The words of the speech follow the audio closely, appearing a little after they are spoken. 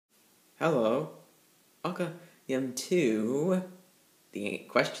Hello, welcome to the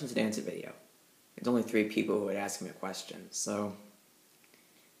questions and answer video. There's only 3 people who would ask me a question, so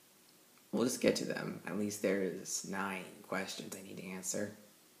we'll just get to them. At least there's 9 questions I need to answer.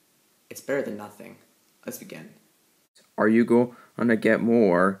 It's better than nothing. Let's begin. Are you going to get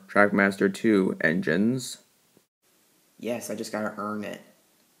more Trackmaster 2 engines? Yes, I just gotta earn it.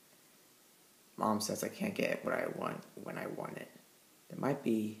 Mom says I can't get what I want when I want it. It might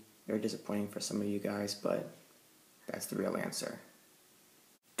be very disappointing for some of you guys, but that's the real answer.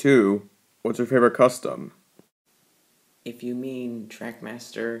 2. What's your favorite custom? If you mean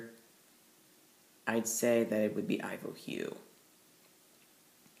Trackmaster, I'd say that it would be Ivo Hue.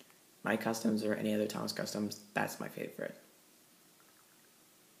 My customs or any other Thomas customs, that's my favorite.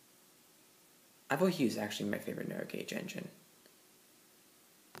 Ivo Hue is actually my favorite narrow gauge engine.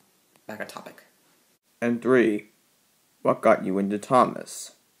 Back on topic. And 3. What got you into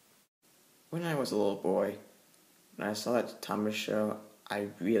Thomas? When I was a little boy, when I saw that Thomas show, I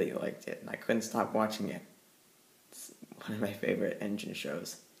really liked it, and I couldn't stop watching it. It's one of my favorite engine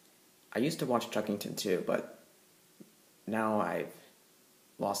shows. I used to watch Chuckington too, but now I've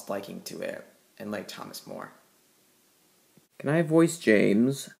lost liking to it and like Thomas more. Can I voice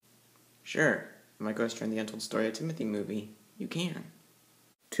James? Sure, in my Ghost Train: The Untold Story of Timothy movie, you can.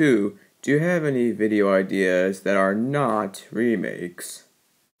 2. Do you have any video ideas that are not remakes?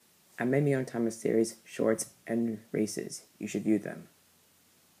 I made my own Thomas series, shorts, and races. You should view them.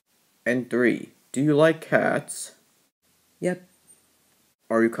 And 3. Do you like cats? Yep.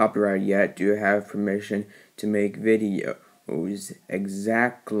 Are you copyrighted yet? Do you have permission to make videos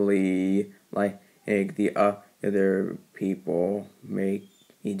exactly like the other people made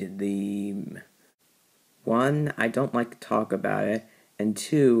them? 1. I don't like to talk about it, and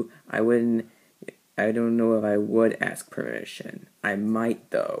 2. I don't know if I would ask permission. I might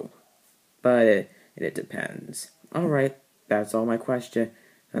though, but it depends. Alright, that's all my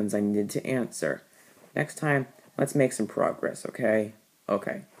questions I needed to answer. Next time, let's make some progress, okay?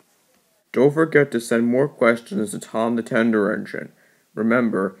 Okay. Don't forget to send more questions to Tom the Tender Engine.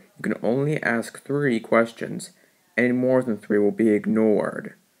 Remember, you can only ask 3 questions. Any more than 3 will be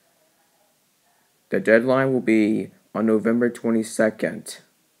ignored. The deadline will be on November 22nd,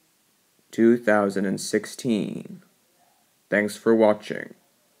 2016. Thanks for watching,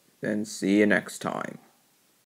 and see you next time.